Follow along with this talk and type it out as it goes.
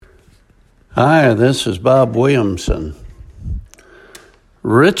Hi, this is Bob Williamson.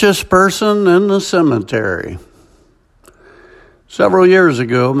 Richest person in the cemetery. Several years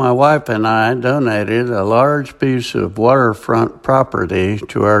ago, my wife and I donated a large piece of waterfront property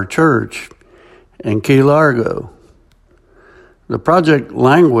to our church in Key Largo. The project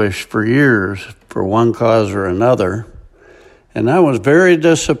languished for years for one cause or another, and I was very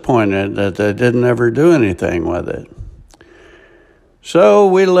disappointed that they didn't ever do anything with it. So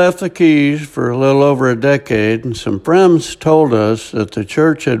we left the Keys for a little over a decade, and some friends told us that the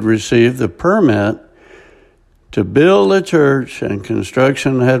church had received the permit to build a church and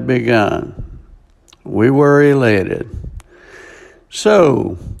construction had begun. We were elated.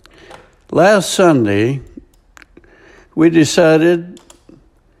 So last Sunday, we decided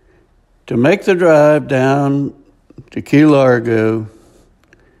to make the drive down to Key Largo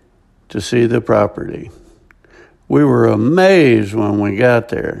to see the property. We were amazed when we got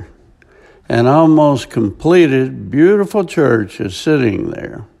there. An almost completed, beautiful church is sitting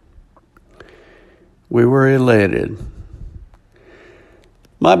there. We were elated.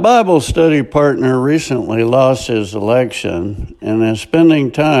 My Bible study partner recently lost his election and is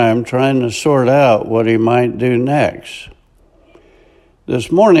spending time trying to sort out what he might do next.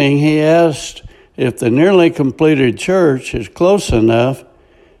 This morning, he asked if the nearly completed church is close enough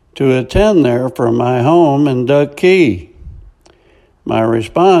to attend there from my home in Duck Key. My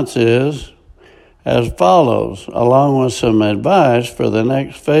response is as follows, along with some advice for the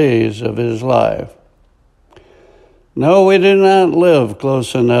next phase of his life. No, we do not live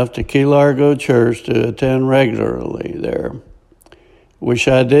close enough to Key Largo Church to attend regularly there. Wish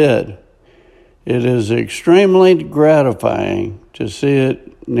I did. It is extremely gratifying to see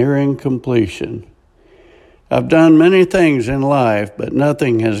it nearing completion. I've done many things in life, but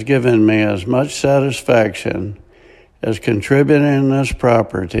nothing has given me as much satisfaction as contributing this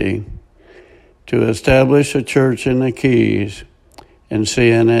property to establish a church in the Keys and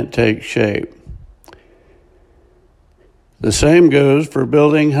seeing it take shape. The same goes for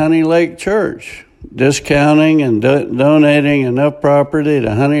building Honey Lake Church, discounting and donating enough property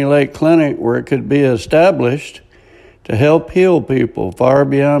to Honey Lake Clinic where it could be established to help heal people far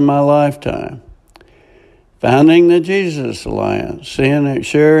beyond my lifetime. Founding the Jesus Alliance, seeing it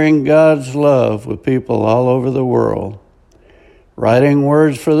sharing God's love with people all over the world. Writing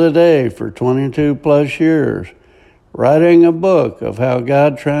Words for the Day for 22 plus years. Writing a book of how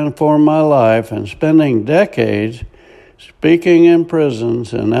God transformed my life and spending decades speaking in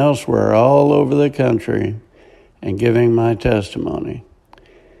prisons and elsewhere all over the country and giving my testimony.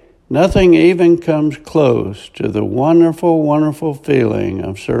 Nothing even comes close to the wonderful, wonderful feeling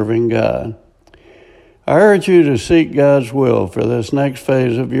of serving God. I urge you to seek God's will for this next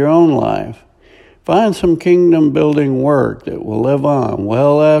phase of your own life. Find some kingdom-building work that will live on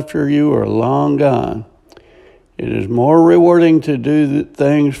well after you are long gone. It is more rewarding to do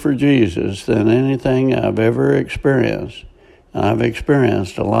things for Jesus than anything I've ever experienced. I've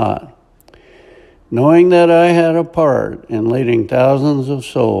experienced a lot. Knowing that I had a part in leading thousands of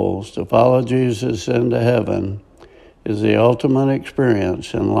souls to follow Jesus into heaven is the ultimate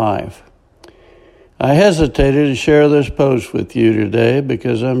experience in life. I hesitated to share this post with you today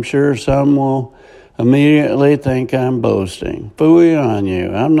because I'm sure some will immediately think I'm boasting. Phooey on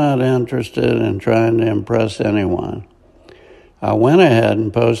you. I'm not interested in trying to impress anyone. I went ahead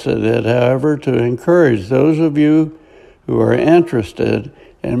and posted it, however, to encourage those of you who are interested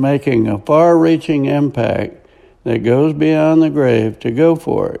in making a far-reaching impact that goes beyond the grave to go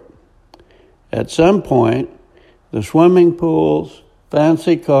for it. At some point, the swimming pools,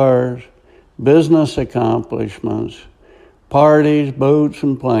 fancy cars, business accomplishments, parties, boats,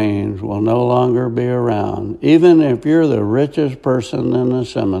 and planes will no longer be around, even if you're the richest person in the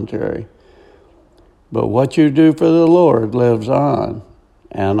cemetery. But what you do for the Lord lives on,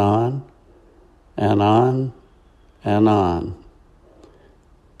 and on, and on, and on.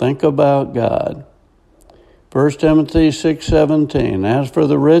 Think about God. 1 Timothy 6:17, as for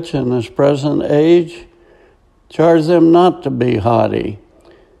the rich in this present age, charge them not to be haughty,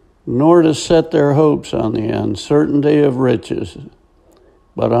 nor to set their hopes on the uncertainty of riches,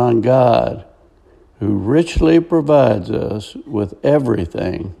 but on God, who richly provides us with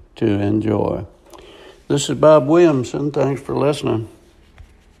everything to enjoy. This is Bob Williamson. Thanks for listening.